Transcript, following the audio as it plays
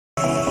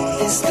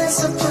Is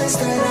this a place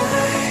that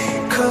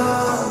I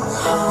call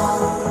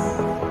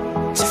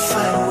home to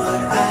find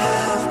what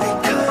I've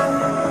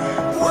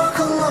become? Walk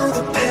along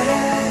the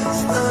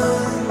path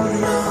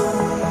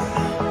unknown.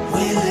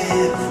 We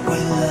live, we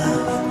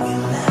love, we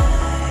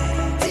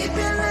lie. Deep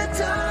in the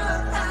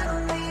dark, I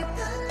don't need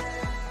the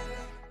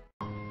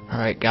light.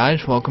 Alright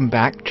guys, welcome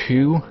back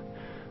to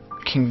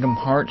Kingdom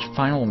Hearts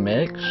Final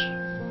Mix.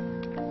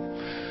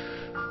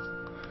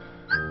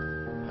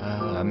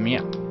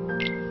 Yeah.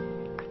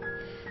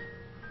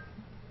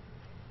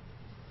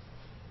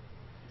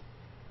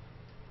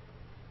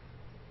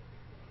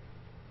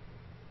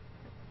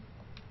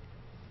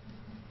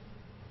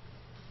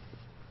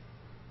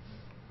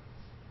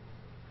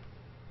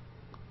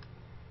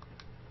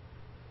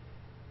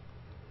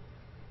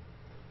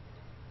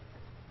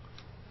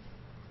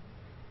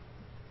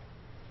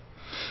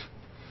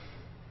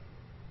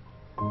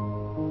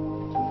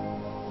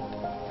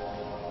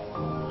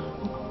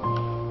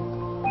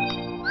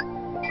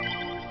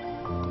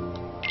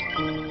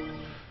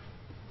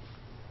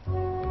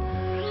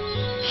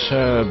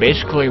 So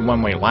basically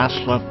when we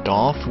last left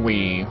off,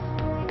 we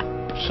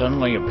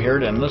suddenly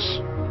appeared in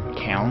this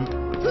town.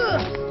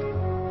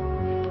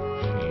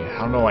 See,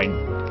 how do I...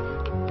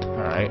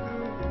 Alright.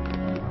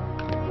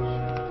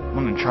 I'm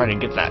gonna try to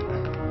get that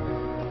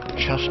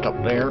chest up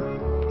there,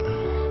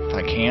 if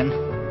I can.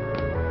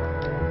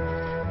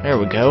 There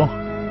we go.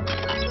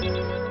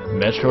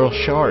 Mithril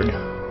shard.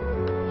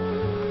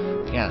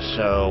 Yeah,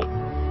 so...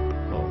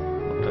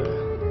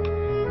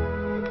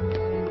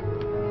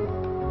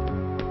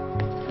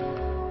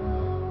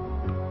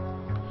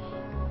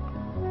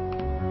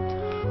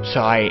 So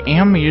I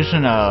am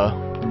using a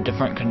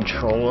different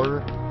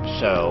controller,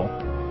 so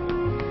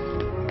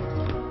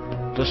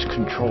this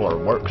controller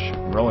works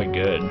really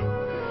good.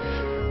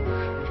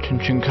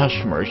 Attention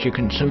customers, you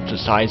can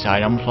synthesize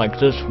items like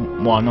this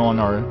one on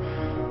our...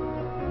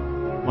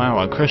 Wow,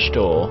 a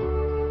crystal.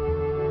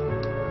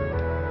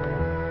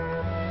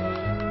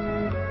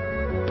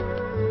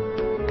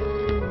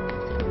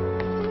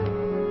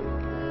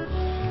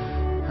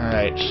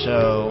 Alright,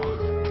 so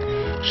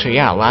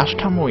yeah, last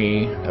time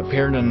we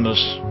appeared in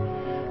this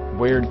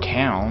weird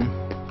town,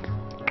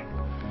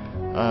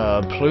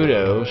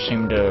 Pluto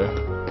seemed to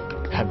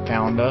have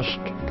found us.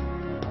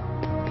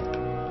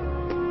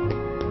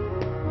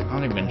 I'm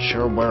not even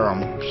sure where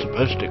I'm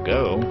supposed to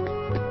go.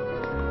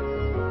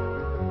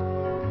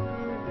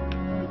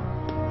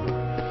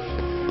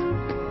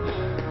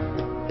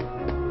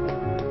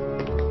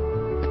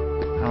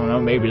 I don't know,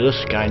 maybe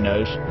this guy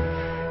knows.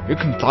 You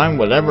can find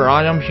whatever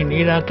items you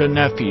need at the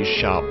nephew's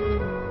shop.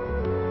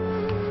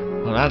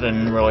 Well, that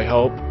didn't really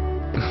help.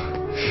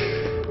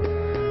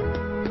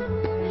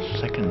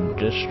 Second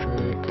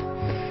district.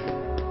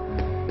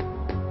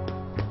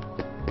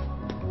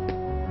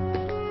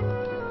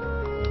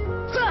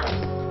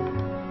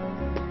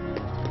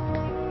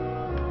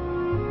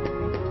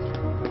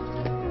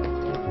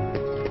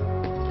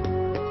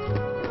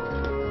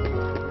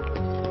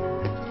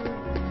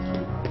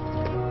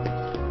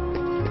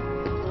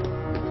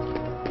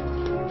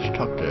 Let's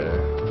talk to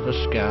this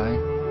guy.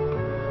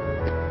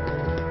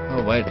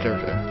 Oh wait,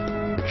 there's a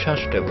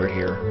chest over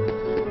here.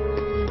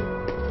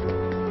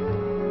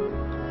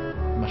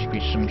 Must be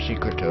some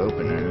secret to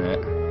opening it.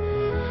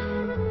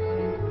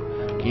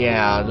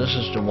 Yeah, this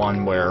is the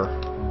one where...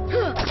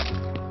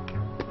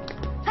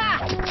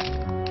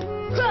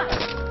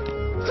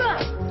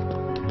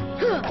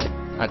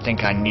 I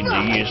think I need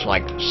to use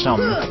like some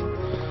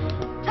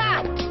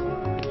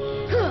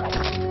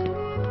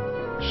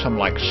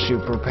like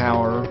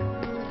superpower,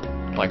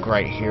 like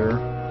right here.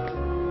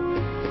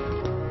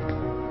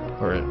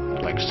 Or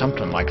like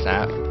something like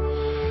that.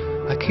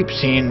 I keep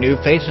seeing new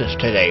faces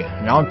today.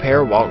 An odd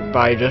pair walked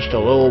by just a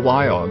little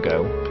while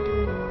ago.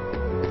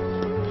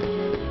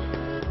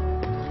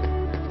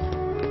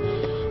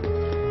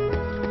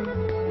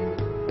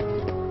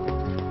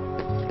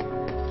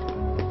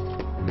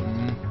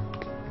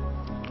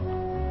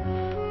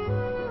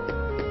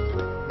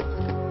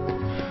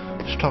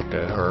 Let's talk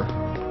to her.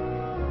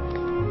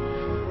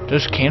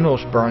 Those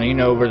candles burning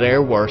over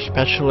there were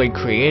specially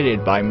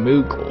created by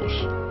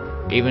Moogles.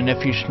 Even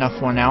if you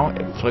snuff one out,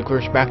 it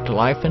flickers back to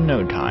life in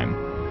no time.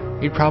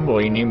 You'd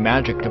probably need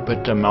magic to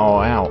put them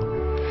all out.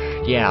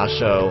 Yeah,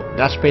 so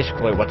that's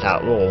basically what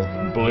that little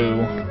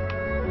blue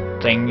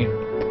thing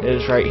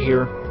is right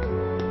here.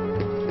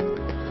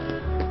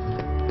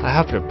 I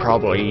have to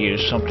probably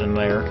use something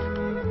there.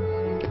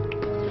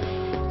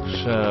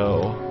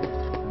 So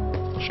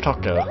let's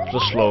talk to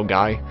this little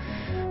guy.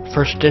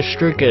 First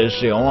district is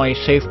the only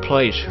safe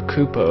place,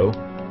 Kupo.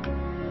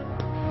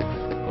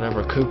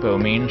 Whatever Kupo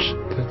means.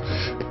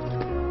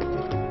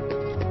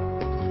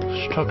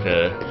 Let's talk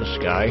to this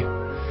guy.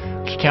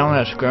 This town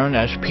has grown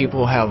as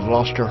people have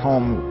lost their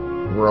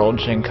home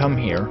worlds and come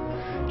here.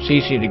 It's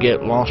easy to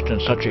get lost in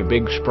such a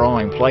big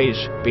sprawling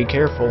place. Be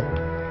careful.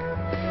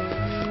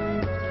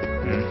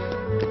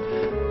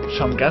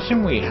 So I'm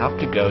guessing we have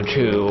to go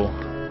to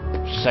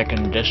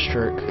second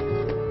district.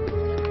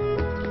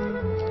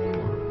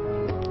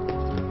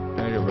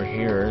 Right over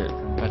here.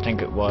 I think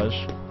think it was.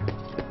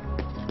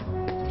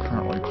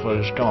 Currently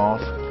closed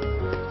off.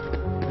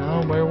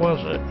 No, where was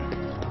it?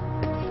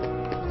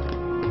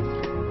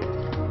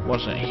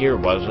 Wasn't here,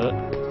 was it?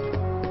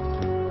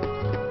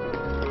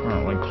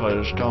 Currently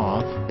closed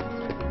off.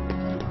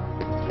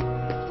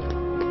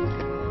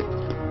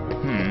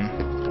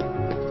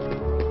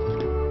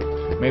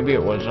 Maybe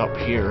it was up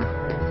here.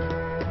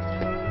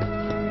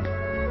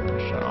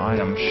 There's an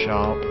item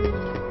shop.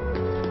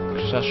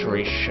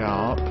 Accessory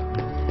shop.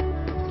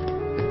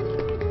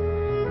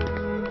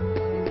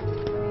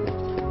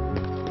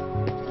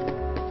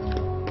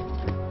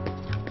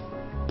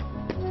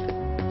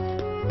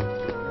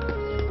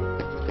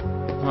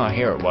 Oh,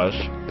 here it was.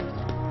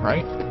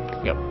 Right?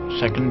 Yep,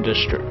 2nd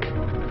District.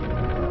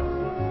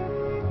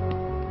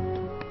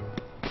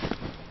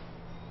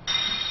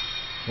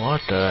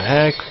 What the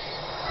heck?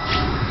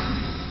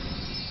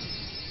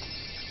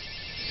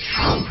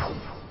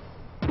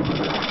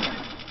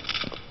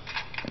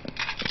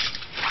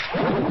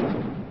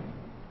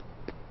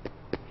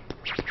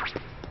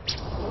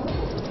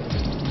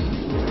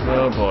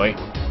 Oh boy.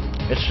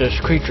 It's those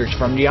creatures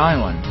from the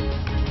island.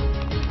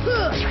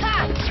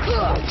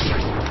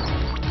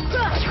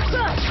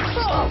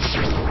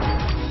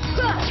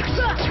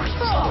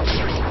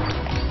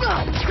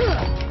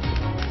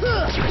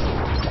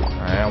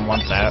 I don't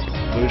want that.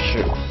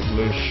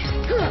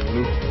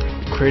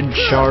 Crid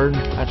shard,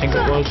 I think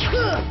it was.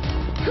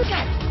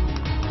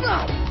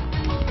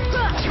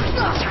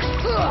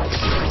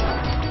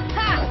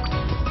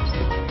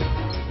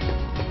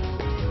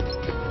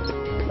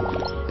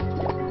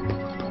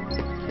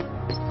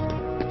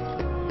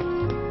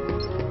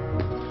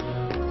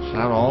 Is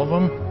that all of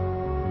them?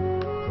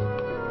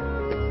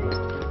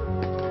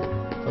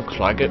 Looks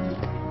like it.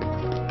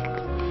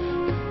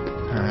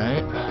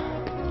 Alright.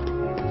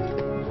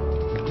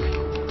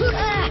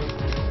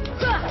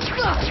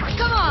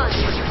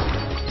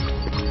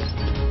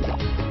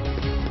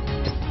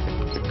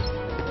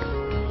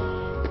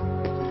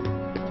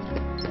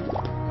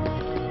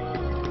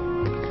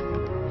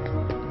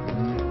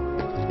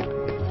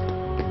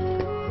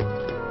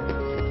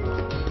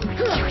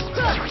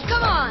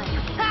 Come on!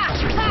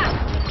 Come on!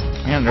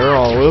 Man, they're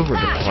all over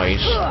the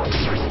place.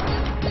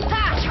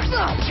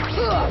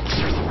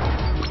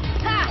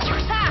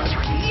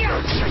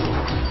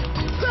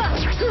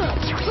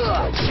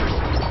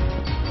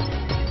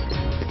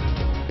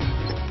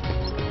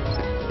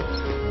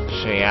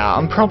 So yeah,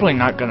 I'm probably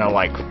not gonna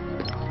like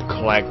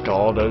collect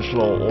all those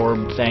little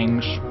orb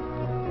things.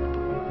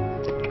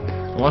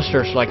 Unless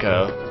there's like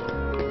a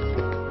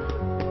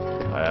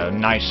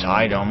nice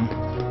item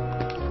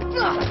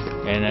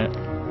in it.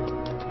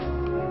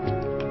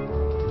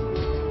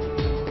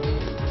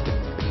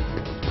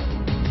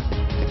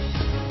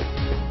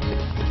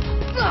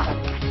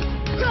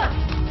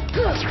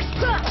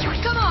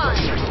 Come on!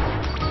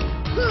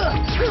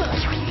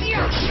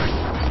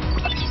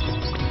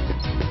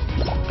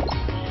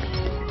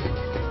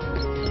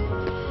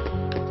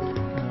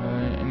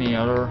 Any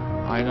other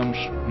items?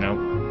 Nope.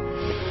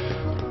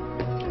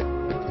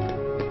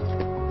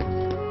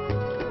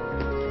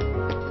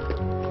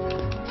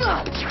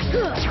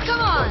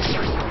 Come on!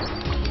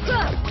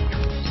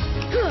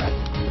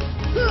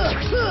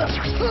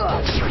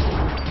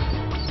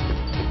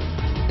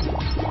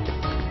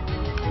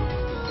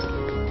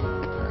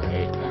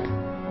 Alright.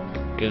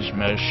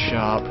 Gizmo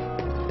shop.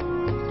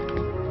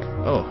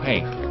 Oh, hey.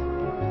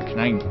 Can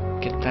I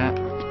get that?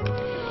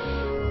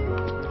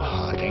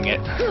 Oh, dang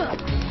it. Come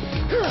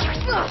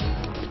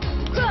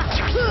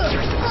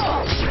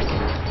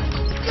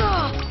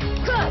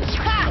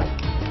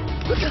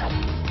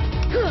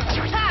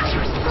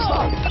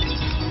on!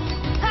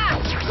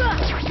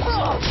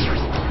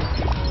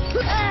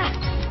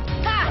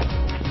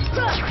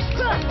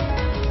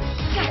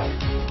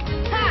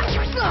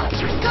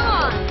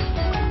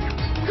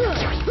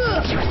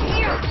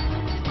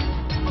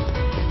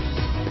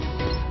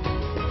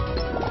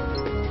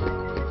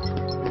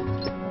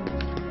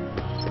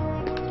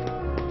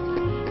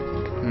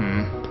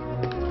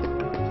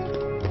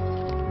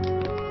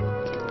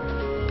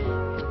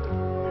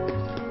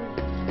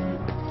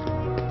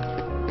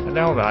 I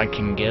doubt I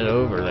can get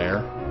over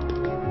there.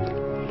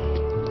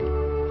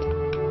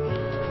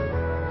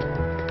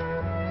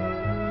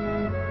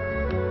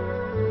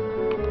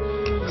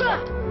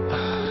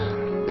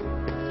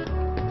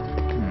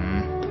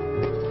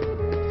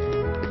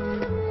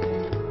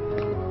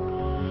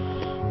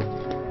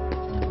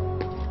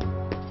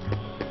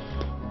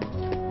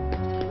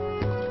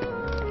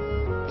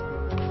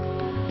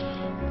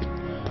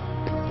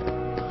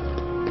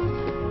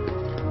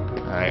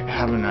 I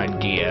have an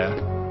idea.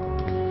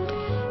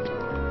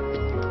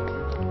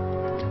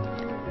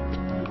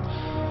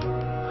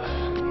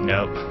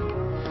 Nope.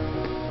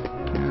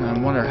 I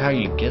wonder how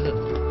you get it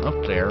up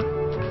there.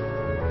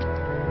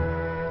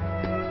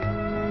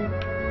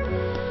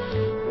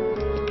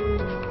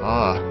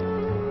 Ah.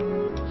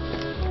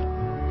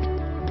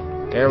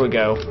 There we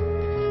go.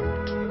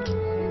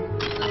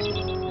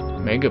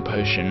 Mega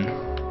potion.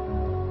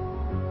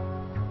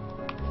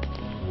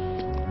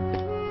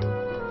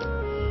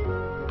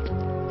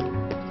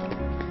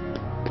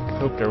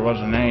 Hope there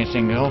wasn't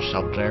anything else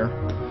up there.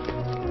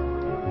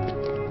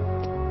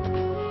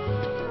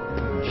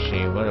 Let's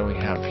see, what do we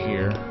have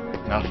here?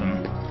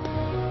 Nothing.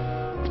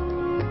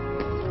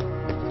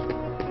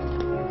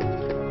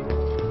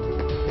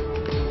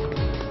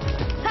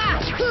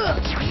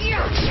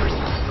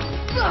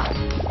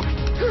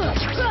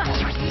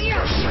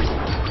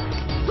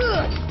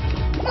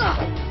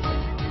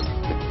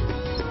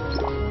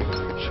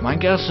 So my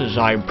guess is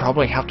I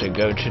probably have to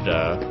go to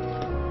the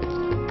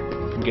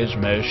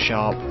Gizmo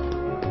shop.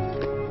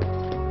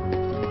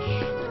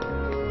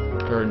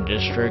 3rd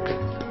district.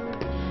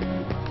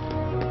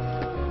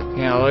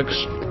 Yeah,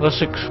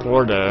 let's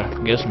explore the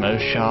Gizmo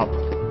shop.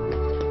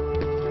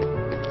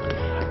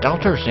 I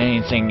doubt there's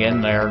anything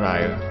in there that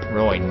I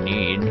really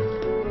need.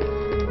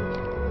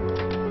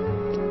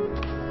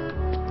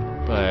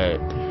 But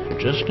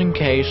just in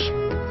case.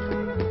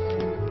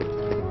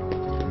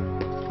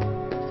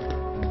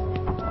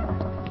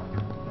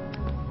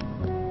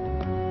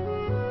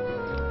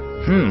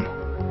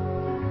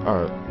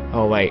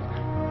 Oh wait.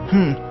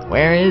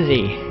 Where is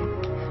he?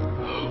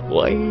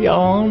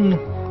 Leon?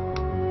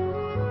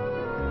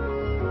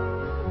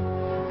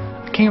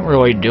 I can't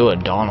really do a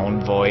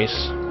Donald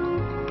voice.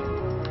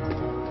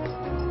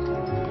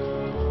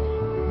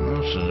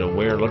 This is a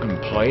weird looking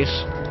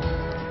place.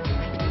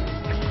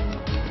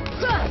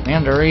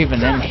 Man, they're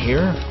even in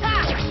here?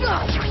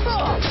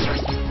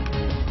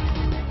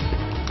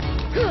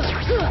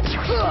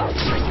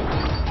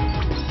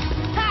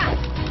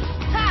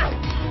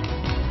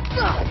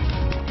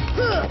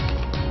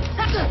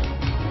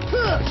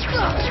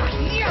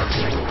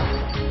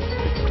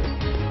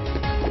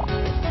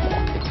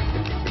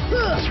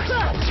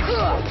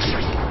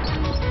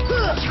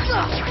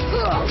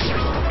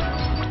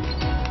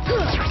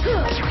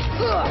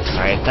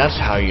 Alright, that's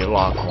how you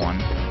lock one.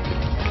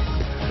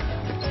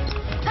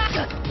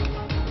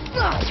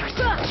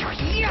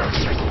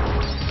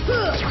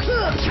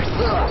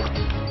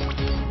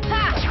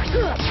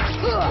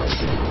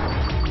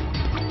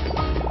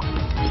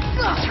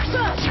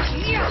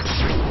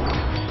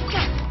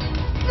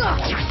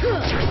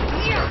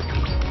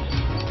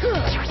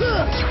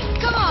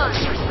 Come on!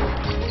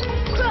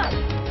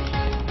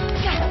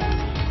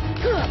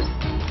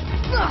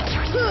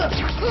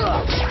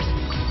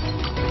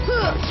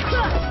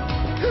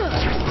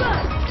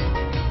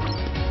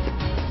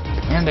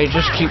 And they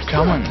just keep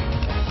coming.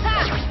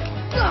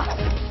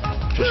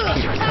 Just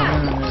keep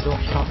coming and they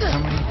don't stop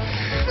coming.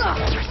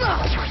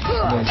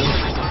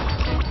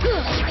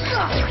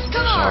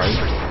 Sorry.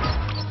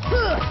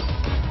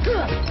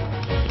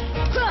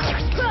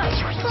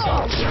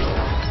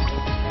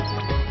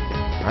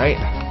 Right?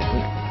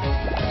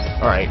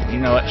 Alright, you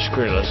know what?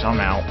 Screw this, I'm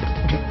out.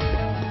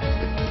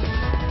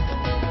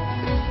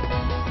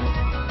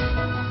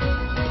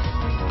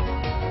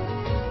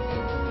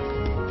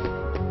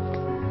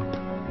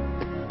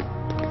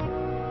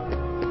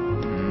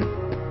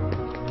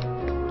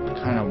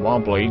 Kinda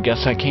wobbly,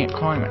 guess I can't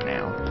climb it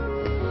now.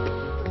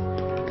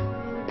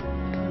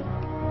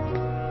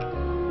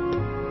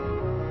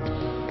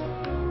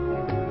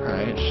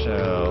 Alright,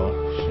 so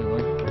see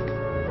what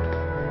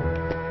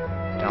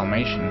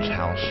Dalmatian's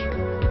house.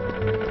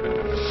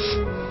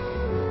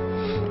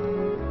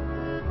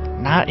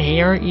 Not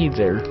here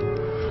either.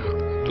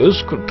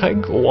 This could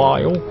take a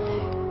while.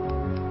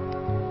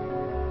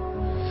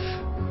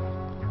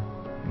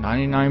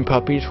 99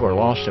 puppies were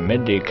lost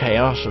amid the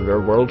chaos of their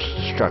world's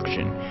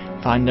destruction.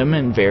 Find them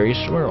in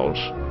various worlds.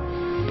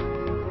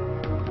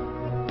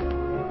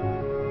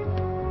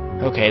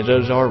 Okay,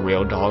 those are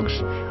real dogs.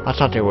 I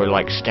thought they were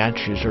like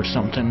statues or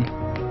something.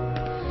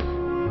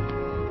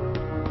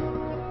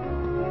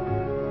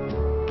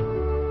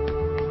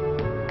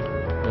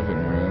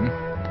 Living room.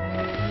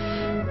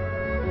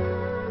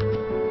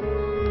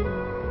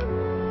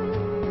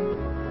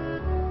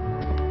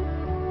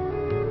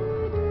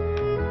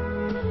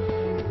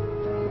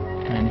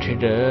 And to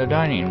the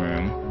dining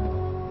room.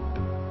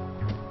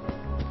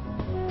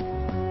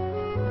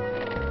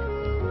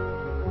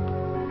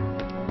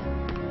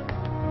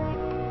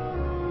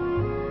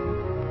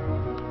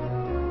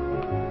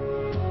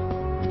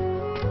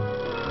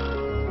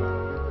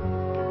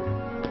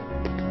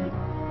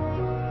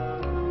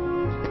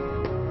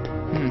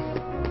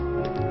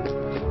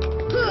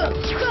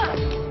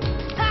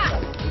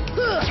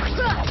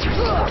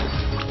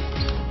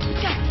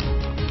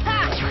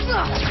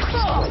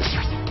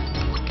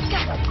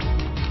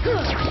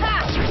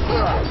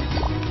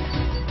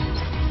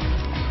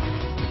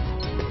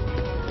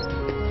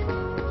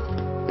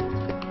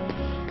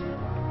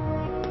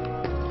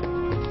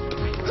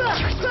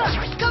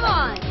 Come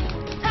on!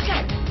 Come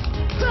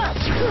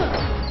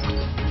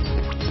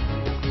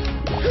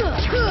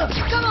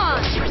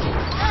on!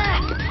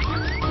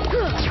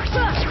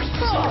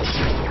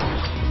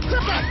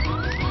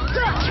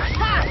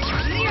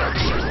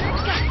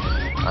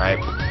 Alright,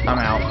 I'm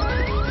out.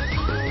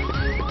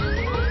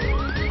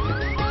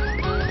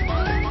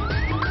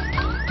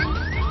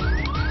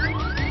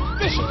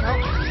 This should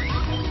help.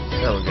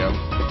 There we go.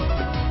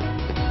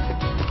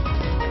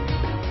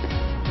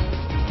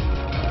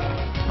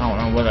 I don't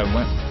know what I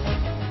went.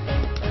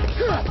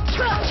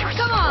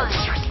 Come on!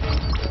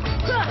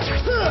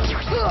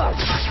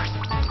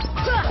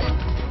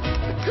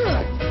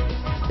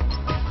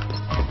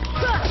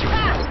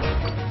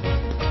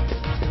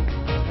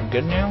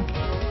 Good now?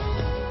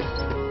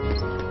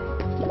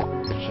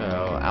 So,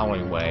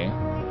 alleyway.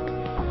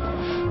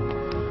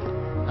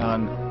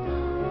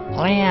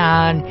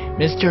 Leon!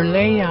 Mr.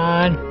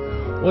 Leon!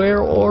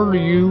 Where are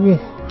you?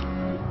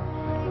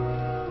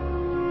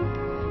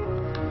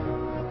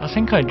 I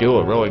think I do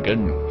a really good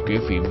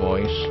Goofy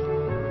voice.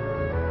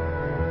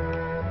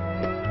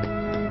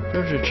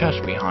 There's a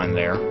chest behind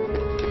there.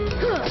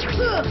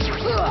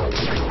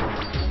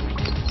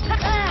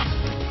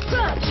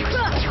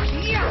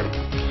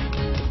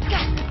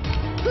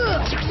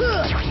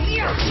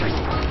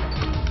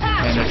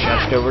 And a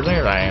chest over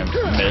there I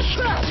missed.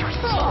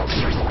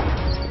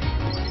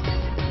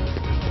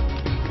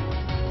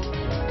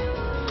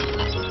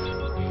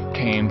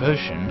 Cane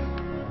potion.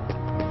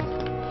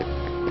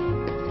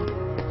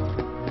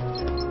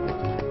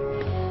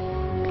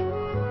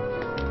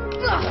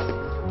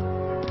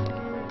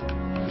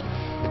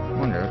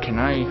 Wonder, can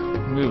I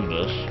move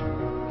this?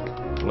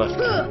 Left.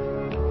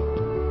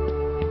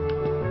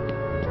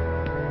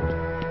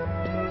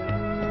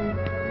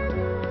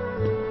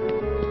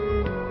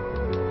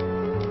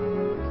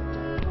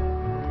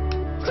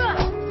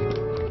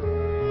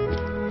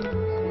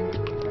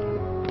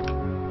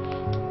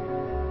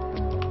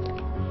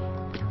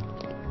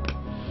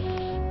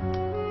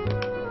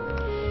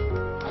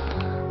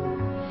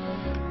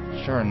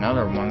 Is there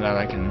another one that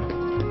I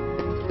can...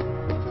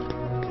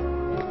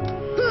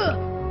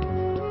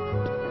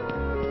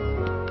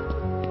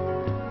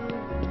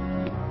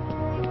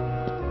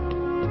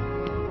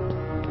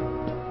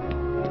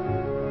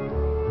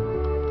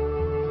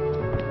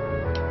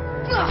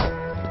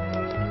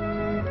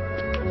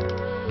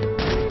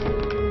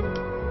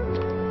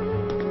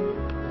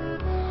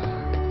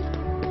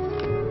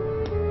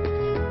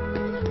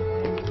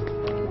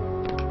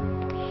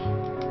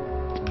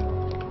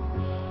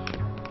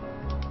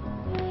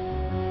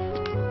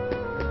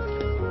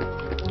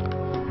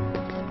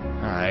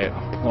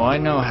 Well, I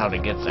know how to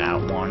get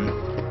that one.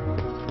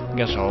 I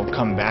guess I'll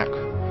come back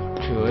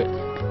to it.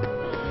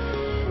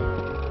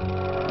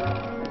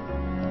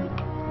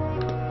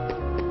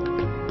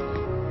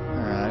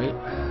 Alright.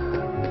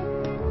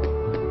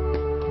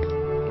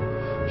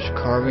 This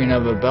carving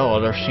of a bell.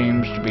 There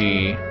seems to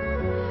be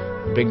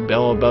a big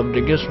bell above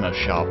the gizmo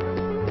shop.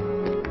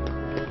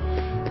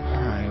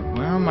 Alright,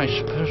 where am I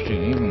supposed to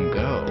even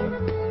go?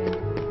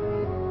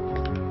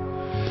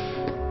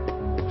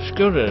 Let's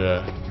go to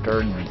the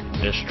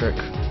 3rd district.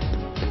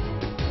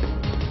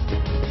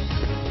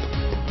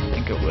 I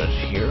think it was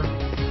here,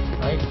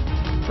 right?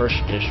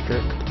 1st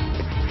district.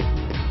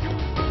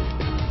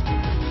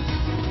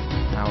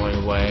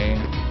 Alleyway.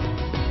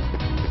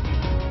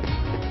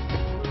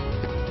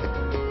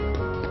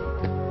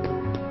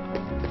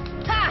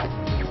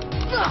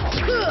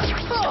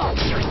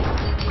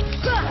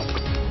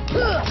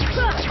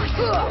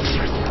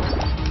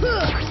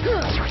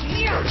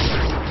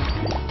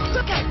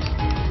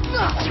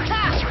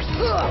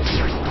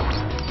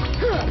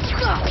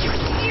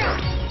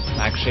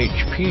 Max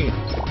HP.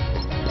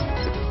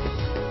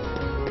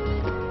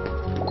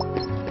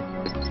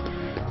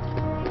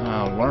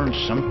 Learn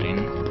something.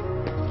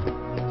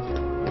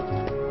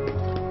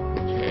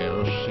 Okay,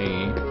 let's see.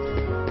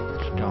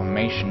 It's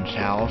Dalmatian's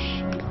house.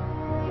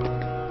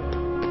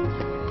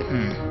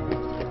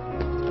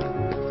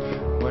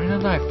 Where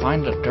did I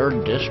find the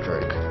 3rd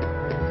district?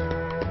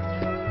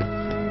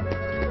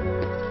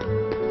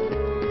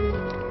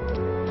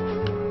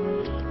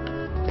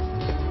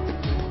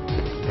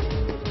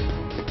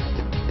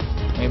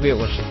 Maybe it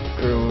was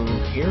through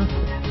here?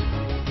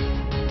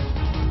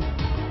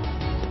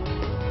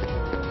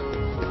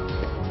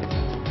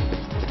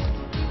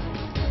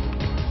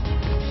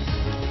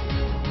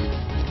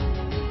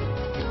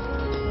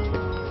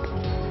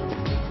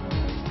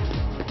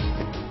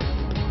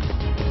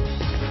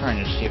 Trying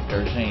to see if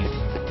there's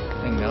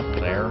anything up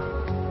there.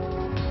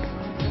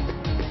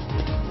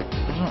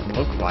 Doesn't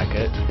look like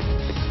it.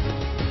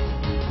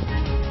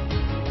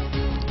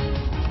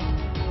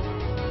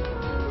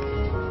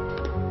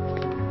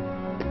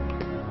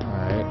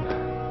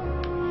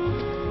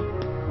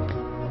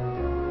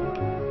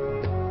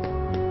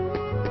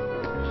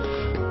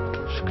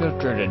 Go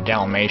through the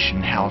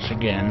Dalmatian house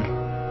again.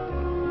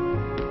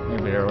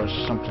 Maybe there was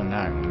something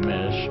that I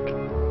missed.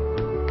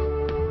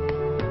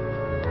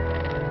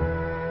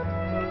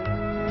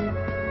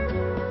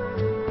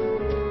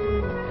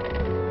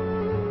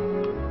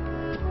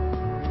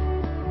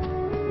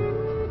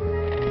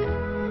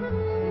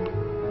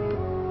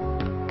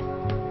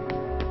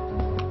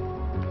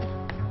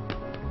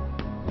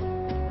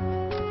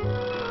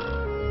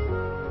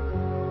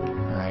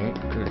 Alright,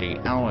 through the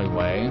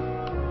alleyway.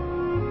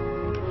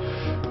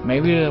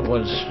 Maybe it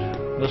was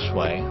this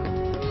way.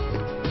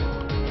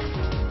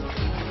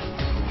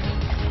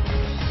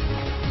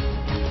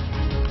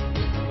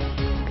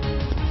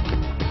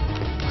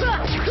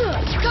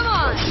 Come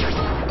on!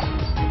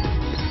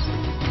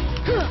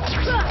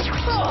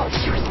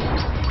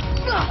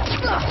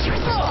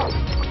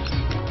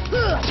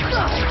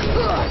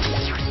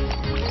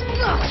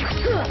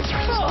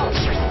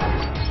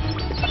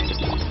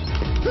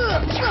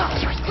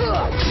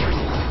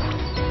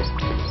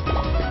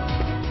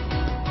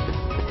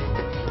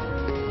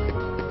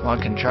 Well, I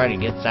can try to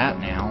get that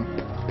now.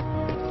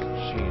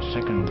 Let's see,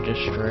 second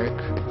district.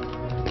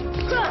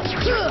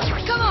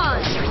 Come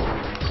on!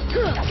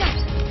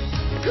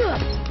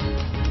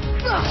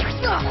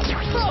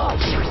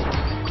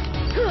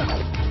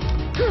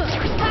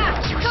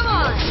 Come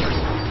on!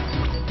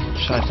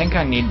 So I think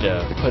I need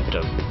to put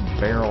the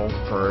barrel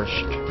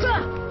first,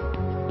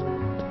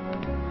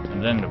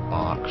 and then the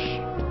box.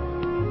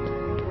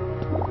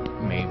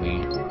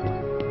 Maybe.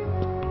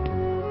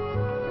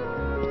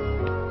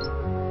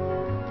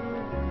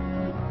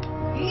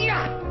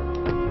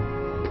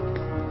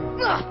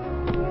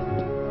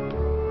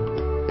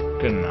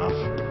 Good enough.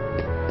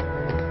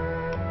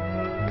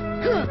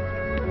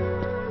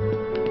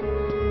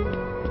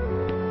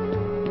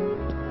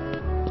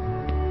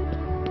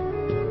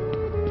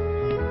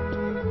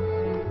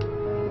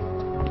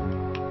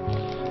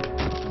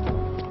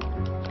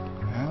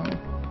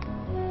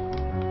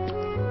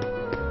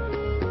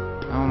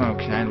 I don't know,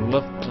 can I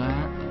lift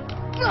that?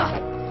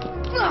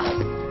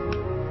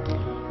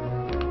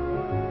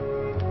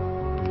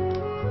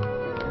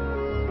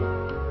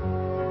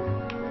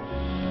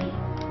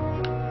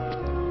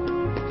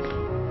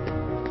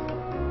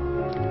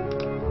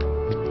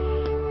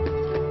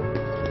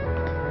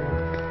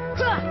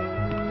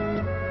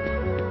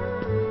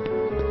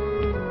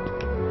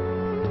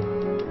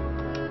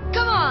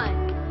 Come on!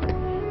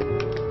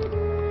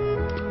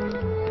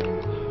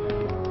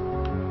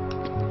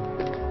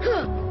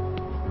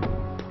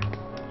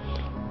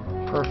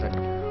 Perfect.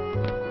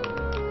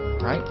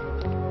 Right?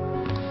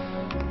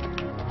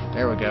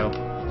 There we go.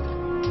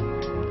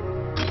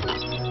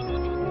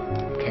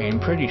 Okay,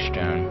 and pretty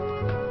stone.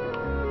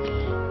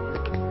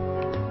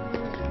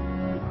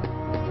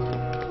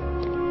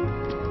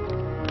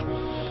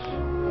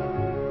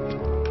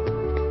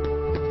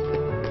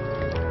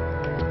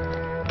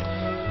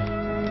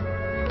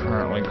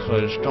 Currently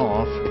closed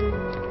off.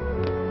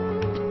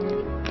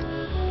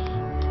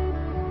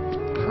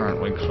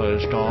 Currently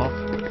closed off.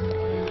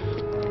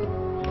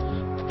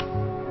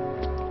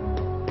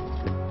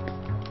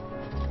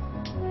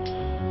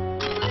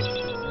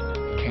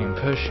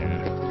 Pushing.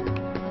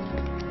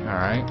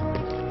 Alright.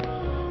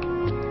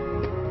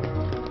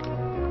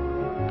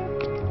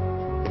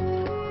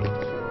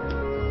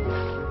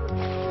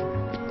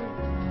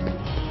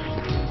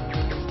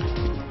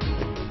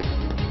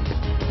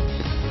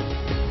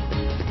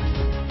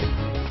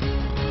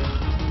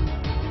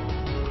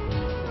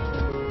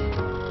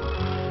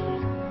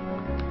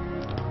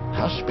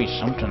 Has to be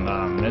something that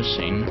I'm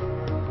missing.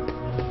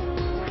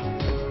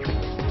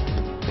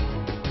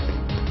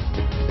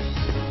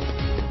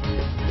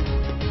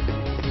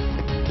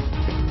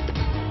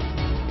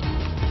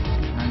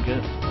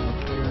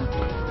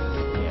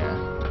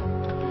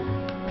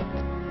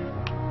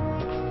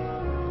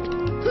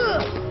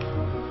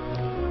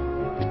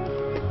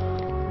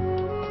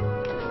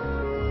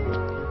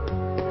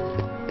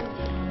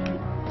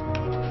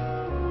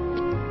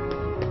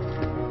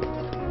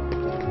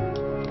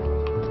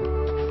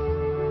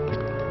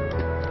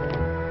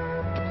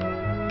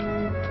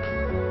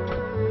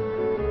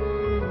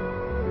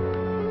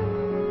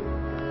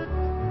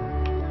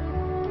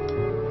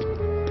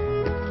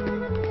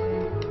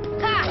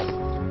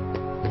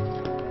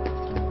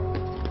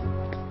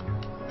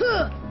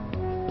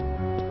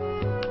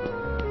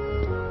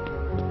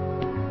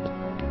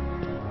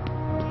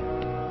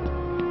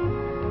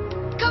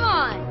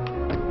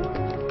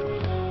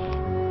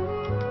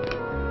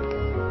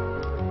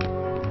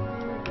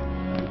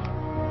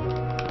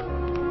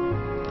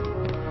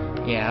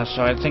 Yeah,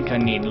 so I think I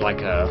need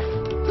like a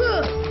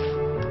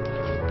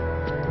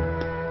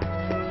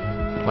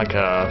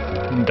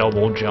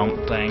double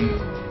jump thing.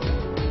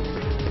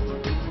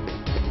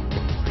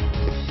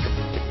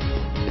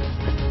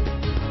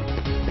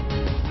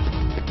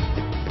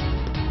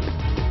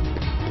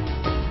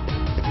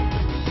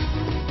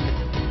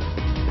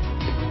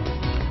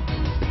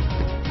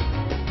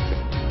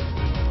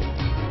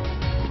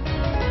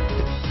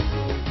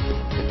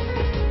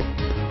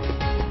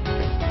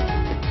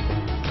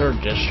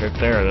 Third district,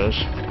 there it is.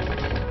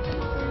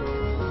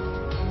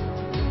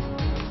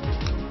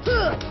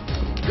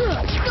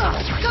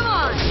 Come on! Come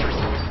on!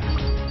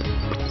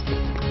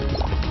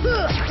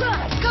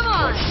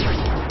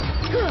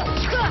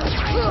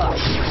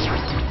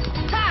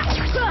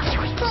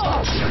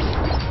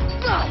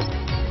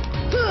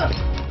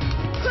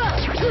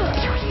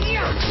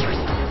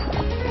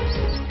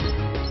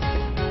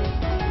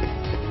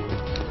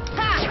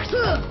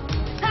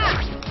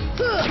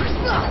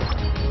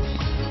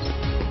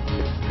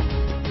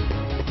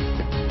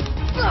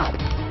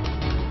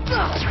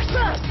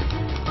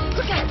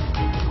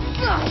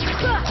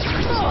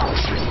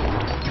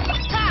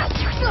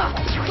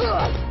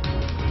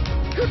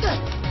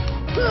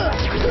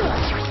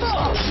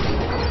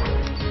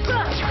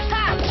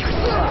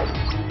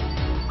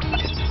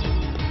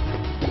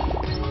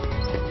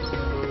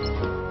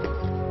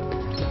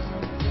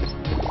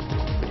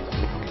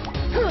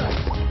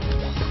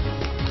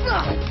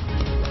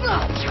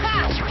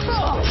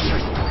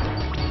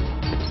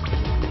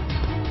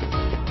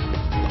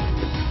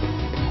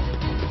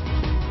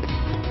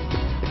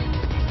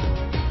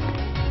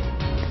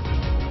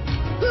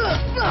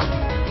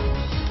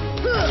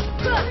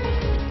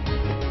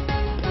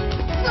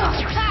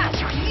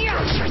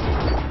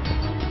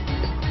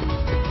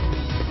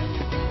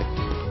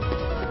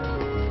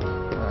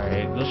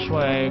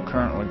 way,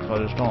 currently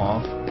closed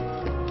off.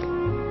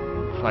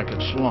 Looks like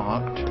it's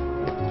locked.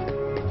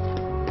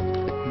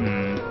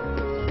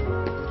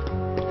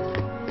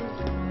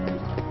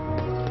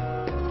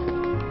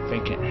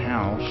 Vacant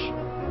house.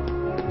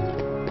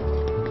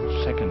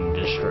 Second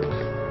district.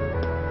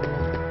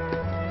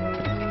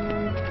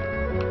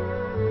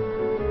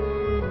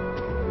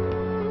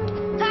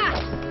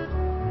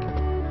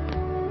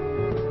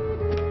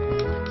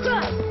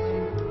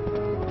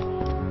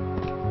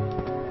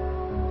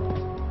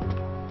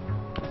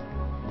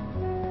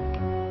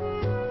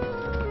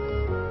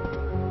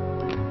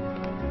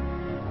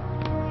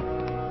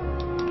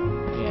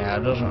 Yeah,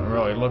 it doesn't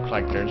really look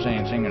like there's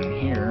anything in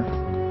here.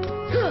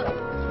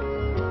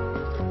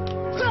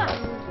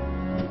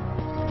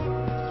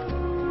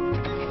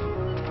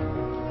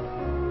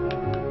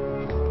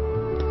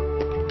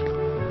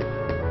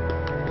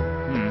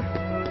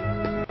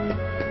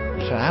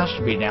 So it has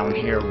to be down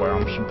here where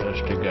I'm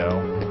supposed to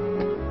go.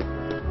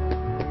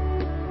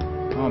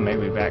 Oh,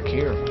 maybe back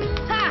here.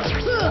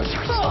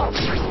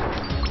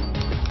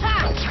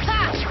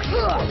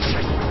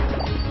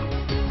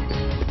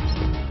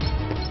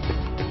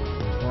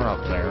 We're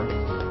up there.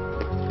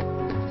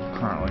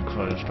 Currently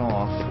closed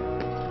off.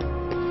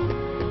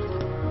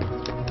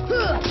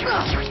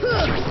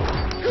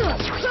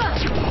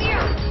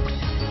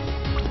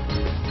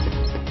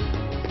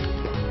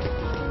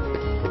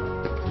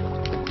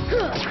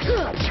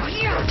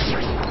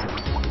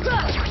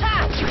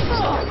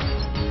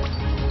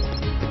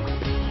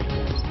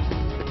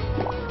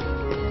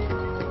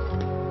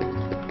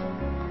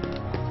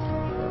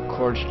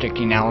 Cord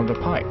sticking out of the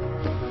pipe.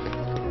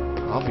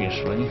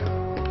 Obviously.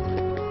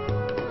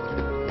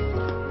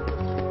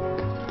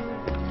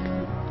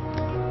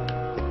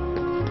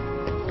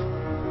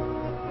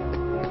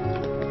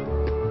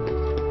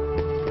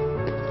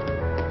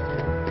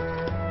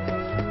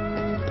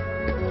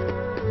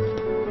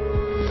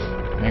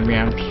 Maybe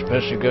I'm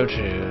supposed to go to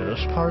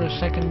this part of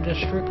 2nd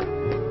District?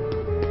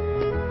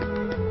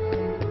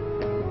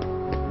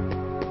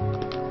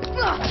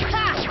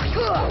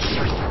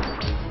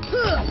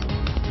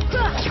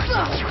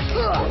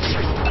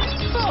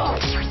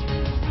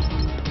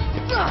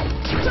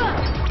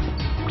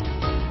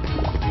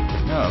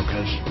 No,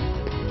 because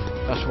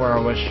that's where I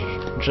was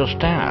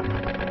just at.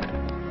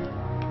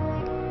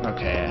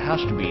 Okay, it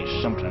has to be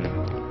something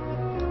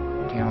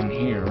down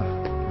here.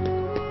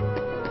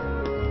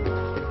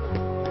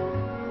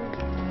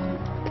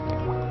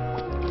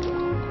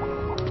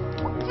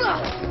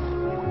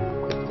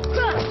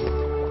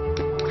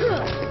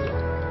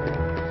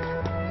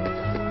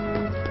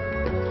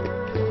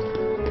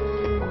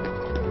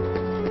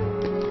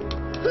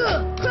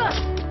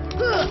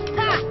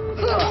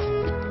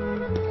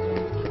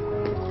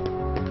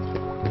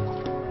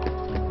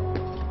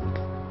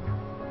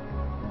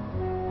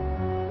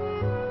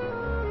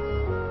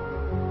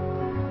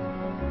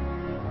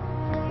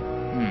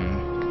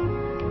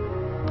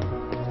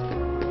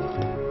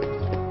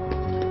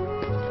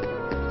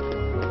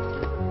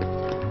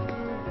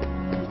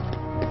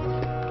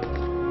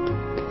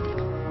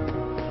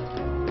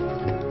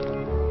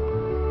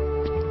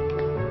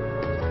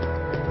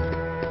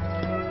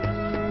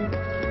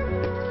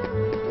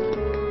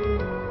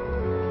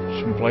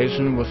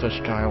 Blazing with a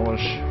stylish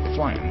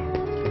flame.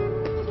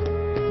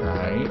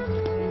 Right.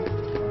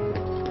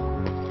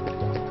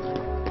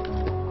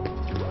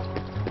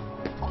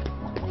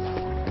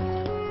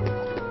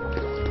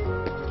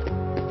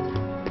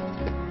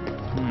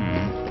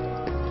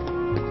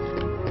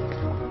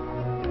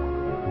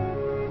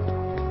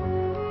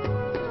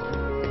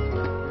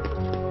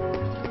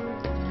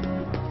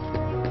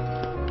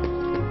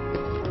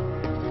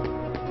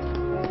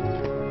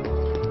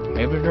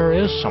 Maybe there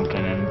is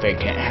something in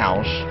Vacant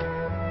House.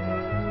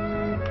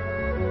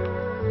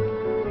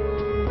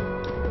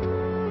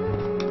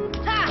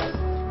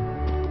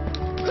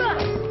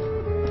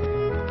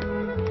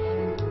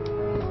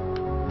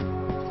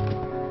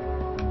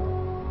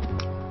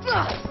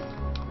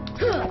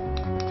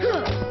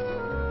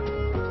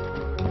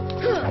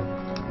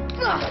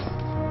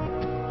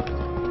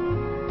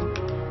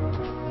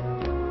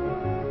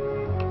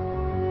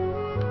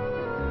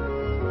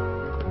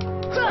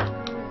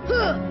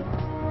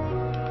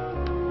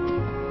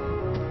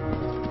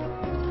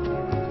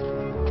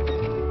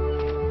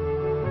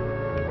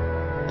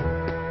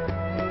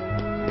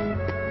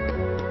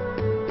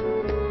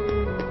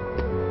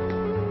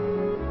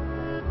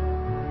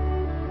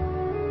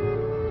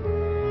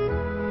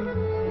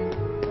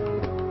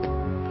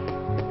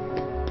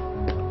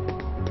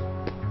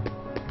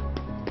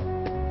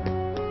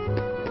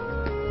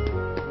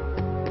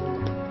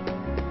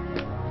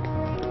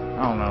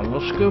 I don't know,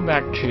 let's go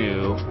back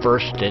to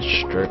 1st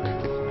District,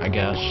 I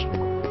guess.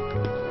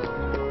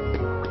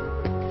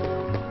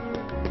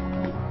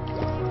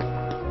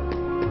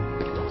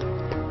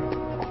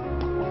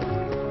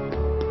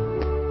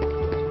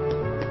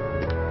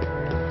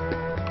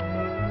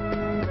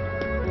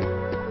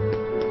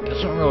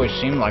 Doesn't really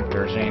seem like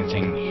there's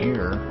anything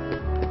here.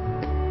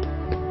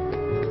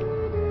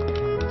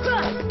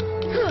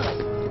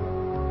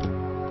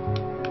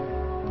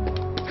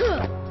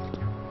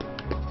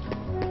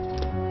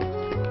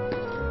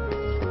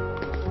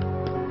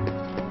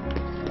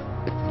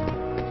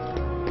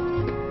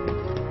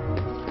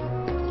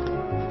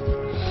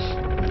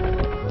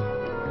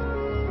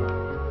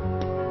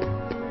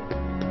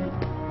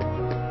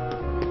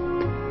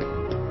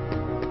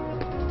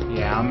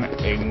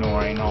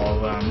 ignoring all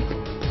of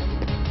them.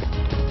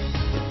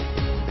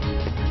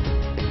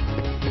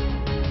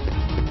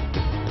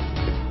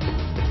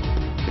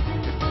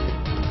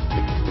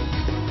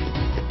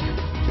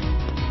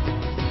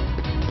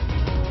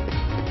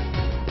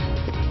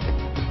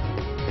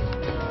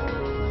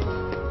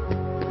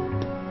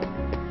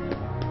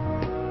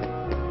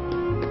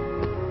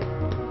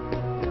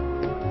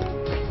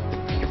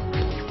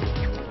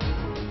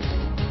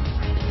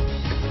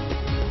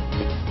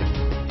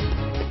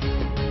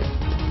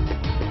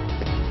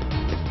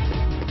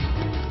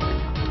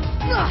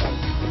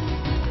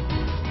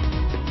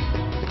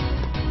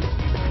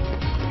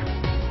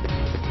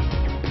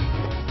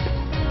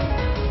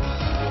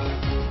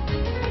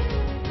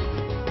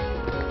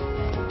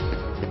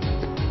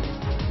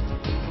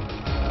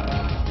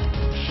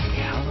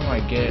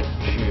 Get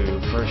to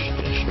First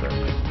District.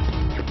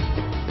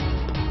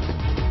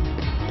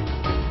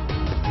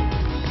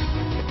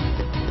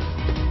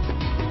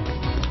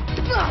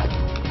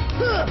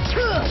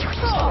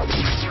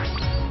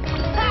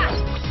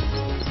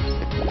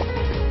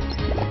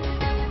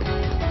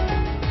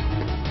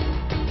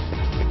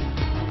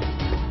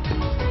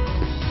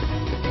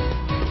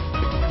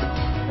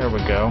 There we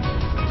go.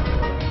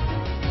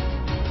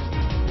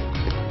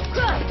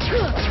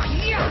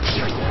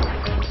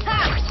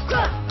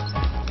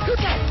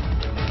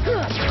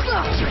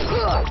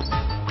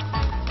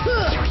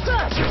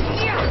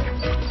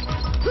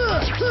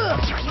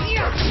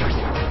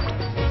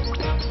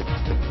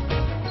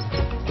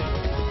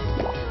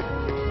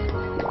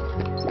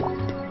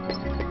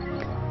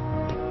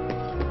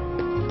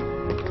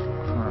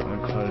 Currently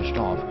closed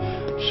off.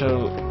 So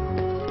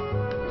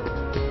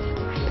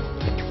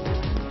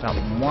that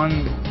one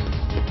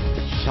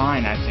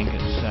sign, I think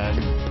it said,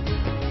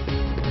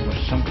 was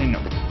something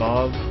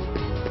above.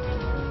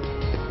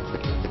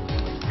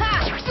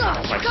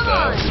 Like Come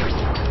on!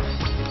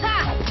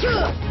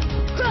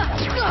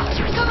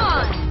 Come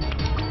on!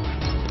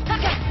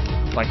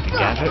 Like the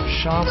gadget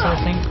shop, I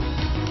think.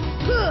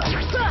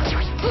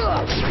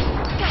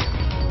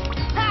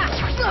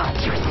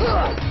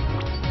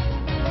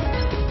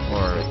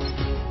 Or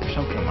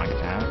something like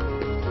that.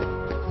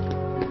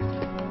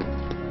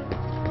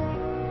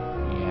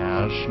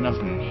 Yeah, there's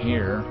nothing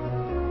here.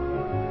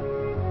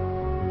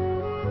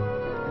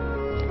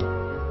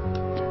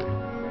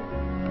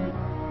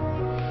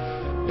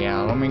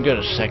 Yeah, let me go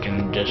to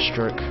Second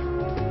District.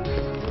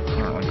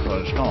 Currently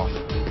closed off.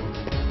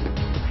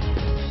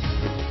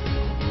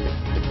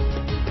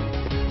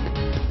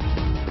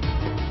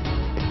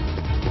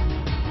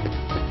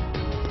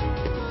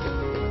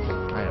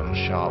 Item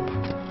shop.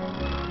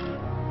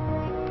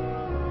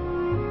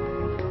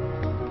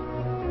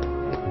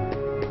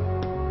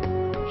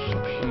 What's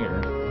up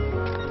here?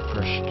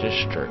 First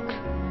District.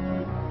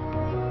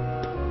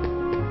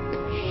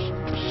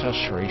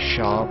 Accessory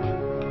shop.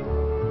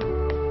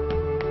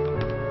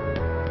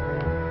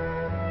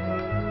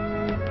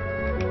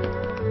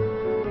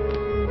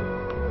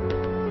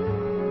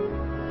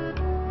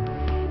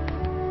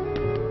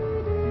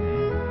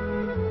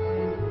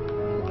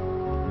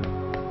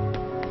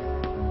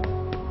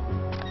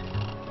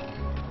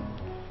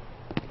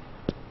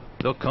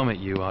 They'll come at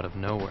you out of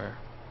nowhere.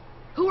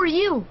 Who are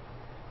you?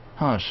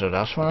 Huh, so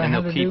that's what I And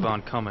have they'll to keep do?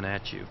 on coming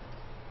at you.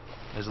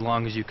 As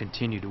long as you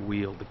continue to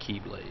wield the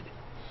Keyblade.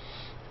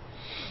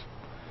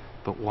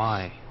 But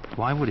why?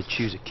 Why would it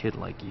choose a kid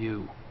like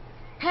you?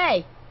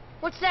 Hey,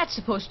 what's that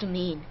supposed to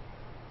mean?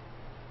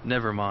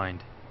 Never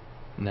mind.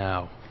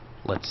 Now,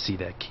 let's see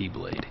that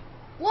Keyblade.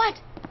 What?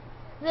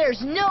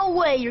 There's no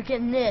way you're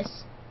getting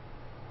this.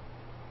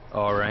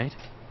 Alright.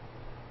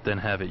 Then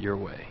have it your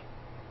way.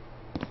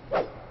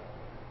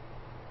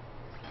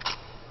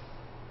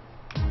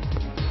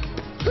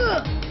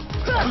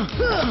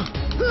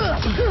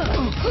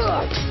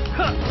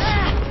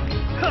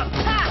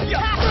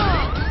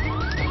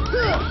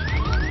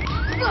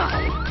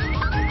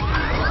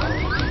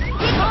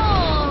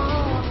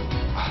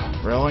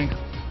 Really?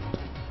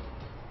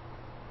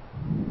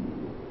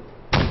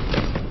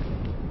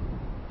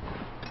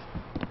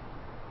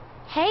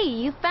 Hey,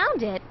 you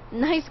found it.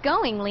 Nice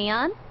going,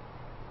 Leon.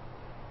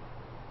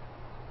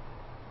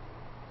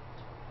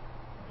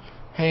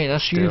 Hey,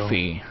 that's Still.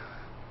 Yuffie.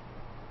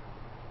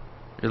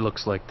 It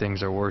looks like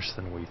things are worse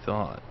than we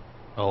thought.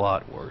 A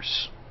lot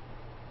worse.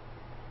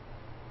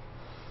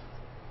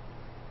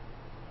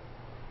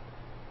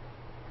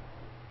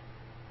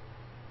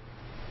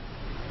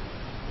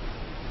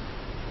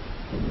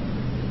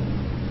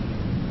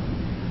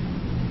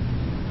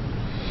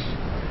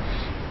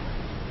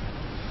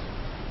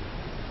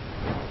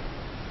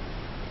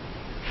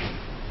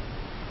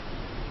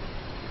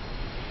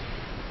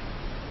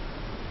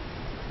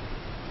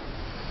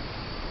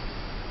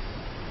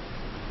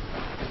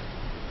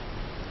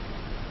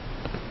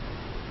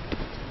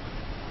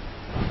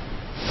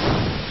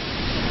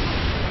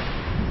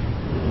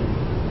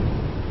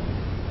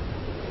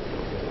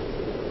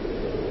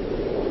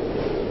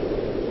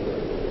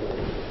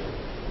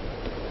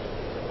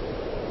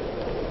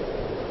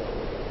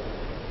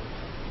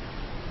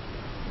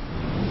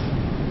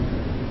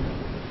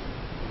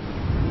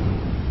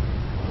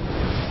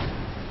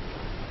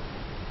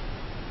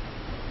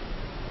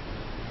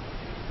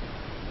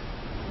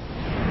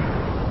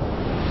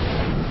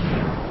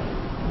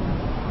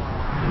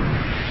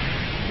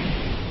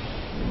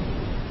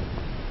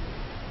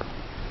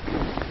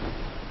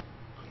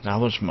 that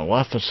was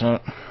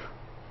Maleficent.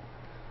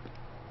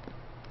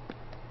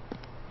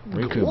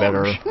 Riku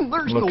better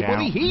There's look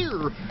nobody out.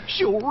 here.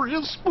 Sure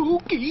is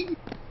spooky.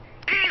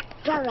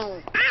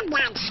 Actually, I'm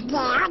not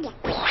scared.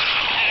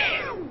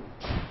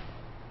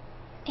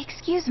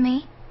 Excuse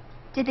me.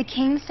 Did the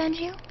king send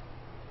you?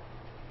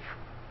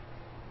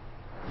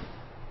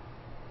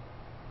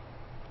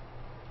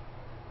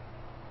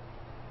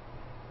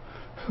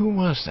 Who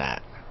was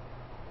that?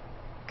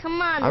 Come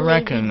on, I lazy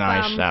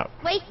recognize bum. that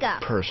Wake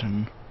up.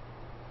 person.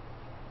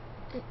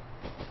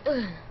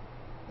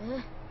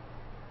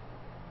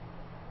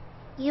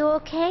 You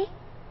okay?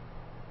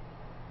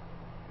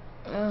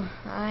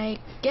 I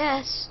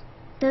guess.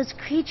 Those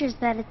creatures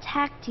that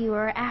attacked you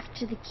are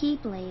after the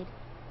Keyblade.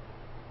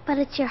 But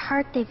it's your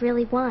heart they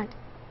really want.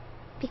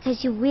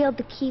 Because you wield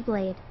the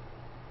Keyblade.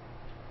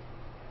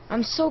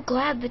 I'm so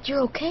glad that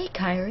you're okay,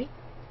 Kyrie.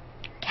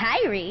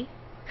 Kyrie?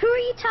 Who are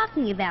you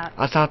talking about?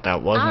 I thought that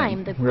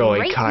I'm the wasn't really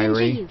great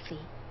Kyrie. Ninja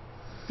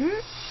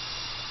Yuffie.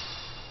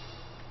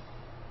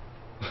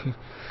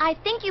 I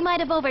think you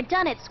might have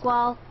overdone it,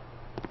 Squall.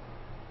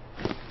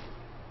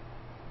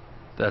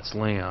 That's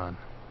Leon.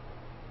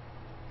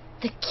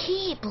 The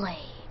Keyblade.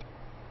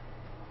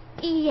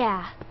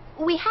 Yeah,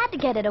 we had to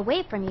get it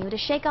away from you to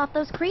shake off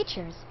those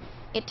creatures.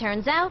 It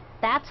turns out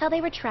that's how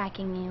they were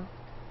tracking you.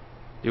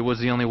 It was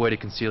the only way to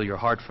conceal your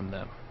heart from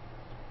them.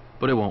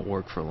 But it won't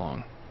work for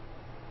long.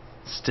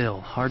 Still,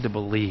 hard to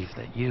believe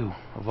that you,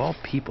 of all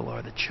people,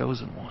 are the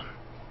chosen one.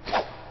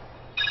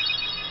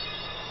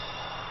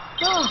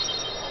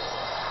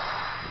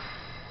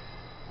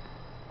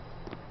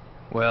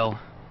 Well,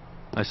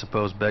 I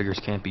suppose beggars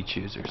can't be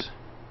choosers.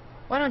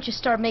 Why don't you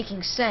start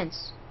making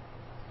sense?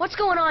 What's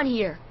going on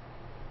here?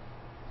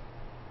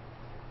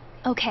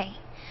 Okay,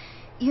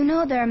 you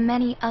know there are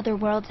many other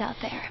worlds out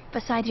there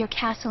besides your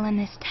castle in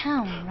this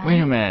town, right?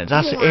 Wait a minute,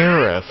 that's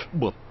Aerith.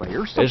 But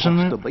they're Isn't supposed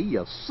it? to be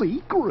a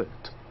secret.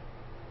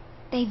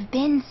 They've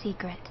been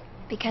secret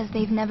because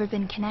they've never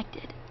been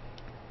connected.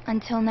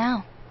 Until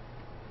now.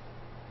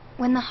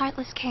 When the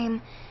Heartless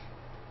came,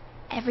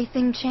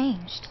 everything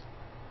changed.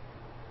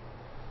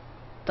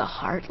 The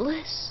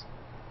Heartless?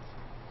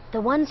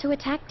 The ones who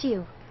attacked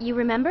you, you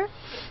remember?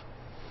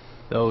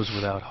 Those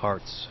without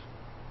hearts.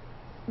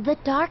 The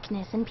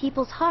darkness in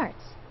people's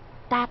hearts.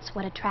 That's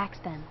what attracts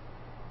them.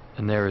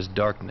 And there is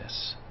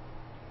darkness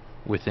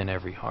within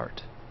every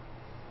heart.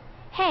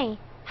 Hey,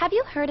 have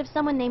you heard of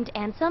someone named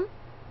Ansem?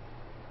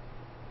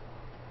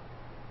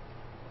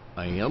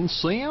 And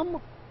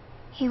Sam?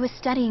 He was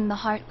studying the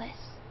Heartless.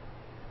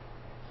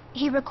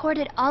 He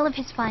recorded all of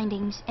his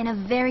findings in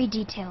a very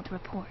detailed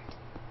report.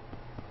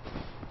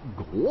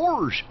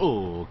 Gosh,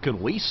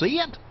 can we see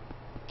it?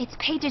 Its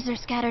pages are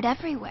scattered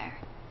everywhere.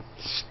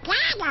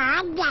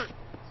 Scattered.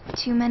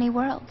 Too many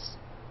worlds.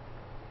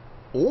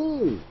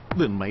 Oh,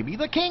 then maybe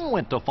the king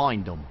went to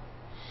find them.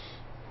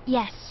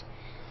 Yes,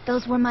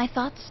 those were my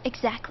thoughts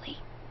exactly.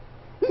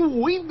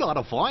 We've got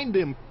to find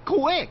him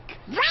quick.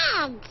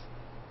 Rags.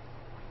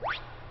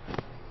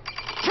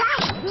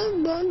 First we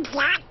need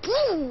the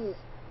key.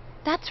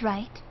 That's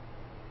right.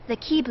 The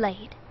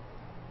Keyblade.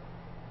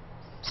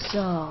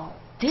 So,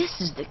 this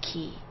is the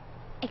key.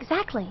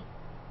 Exactly.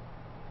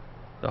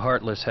 The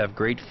Heartless have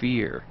great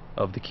fear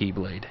of the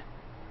Keyblade.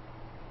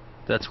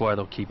 That's why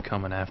they'll keep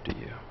coming after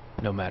you,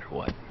 no matter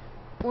what.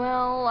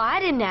 Well, I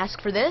didn't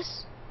ask for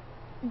this.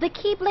 The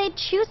Keyblade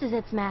chooses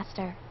its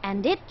master,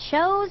 and it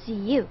chose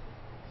you.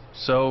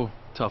 So,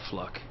 tough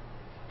luck.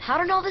 How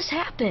did all this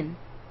happen?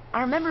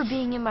 I remember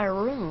being in my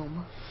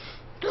room.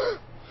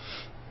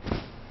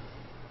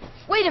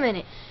 Wait a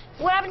minute.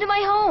 What happened to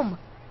my home?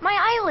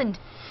 My island?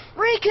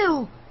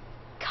 Riku!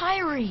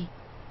 Kyrie!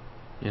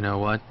 You know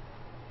what?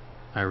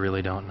 I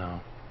really don't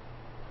know.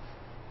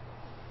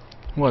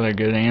 What a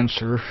good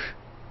answer.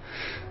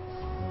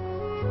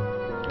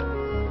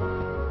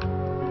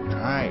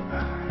 Alright.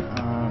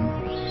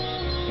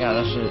 Yeah,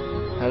 that's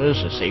it. That is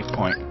a save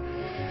point.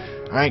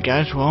 Alright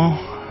guys, well,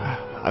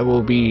 I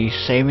will be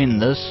saving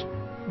this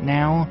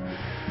now.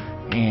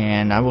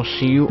 And I will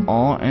see you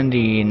all in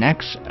the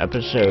next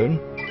episode.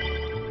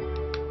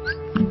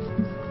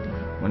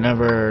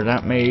 Whenever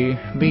that may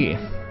be.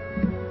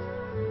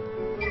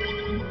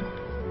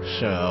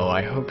 So,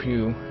 I hope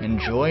you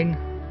enjoyed.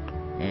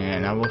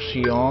 And I will see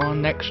you all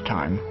next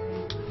time.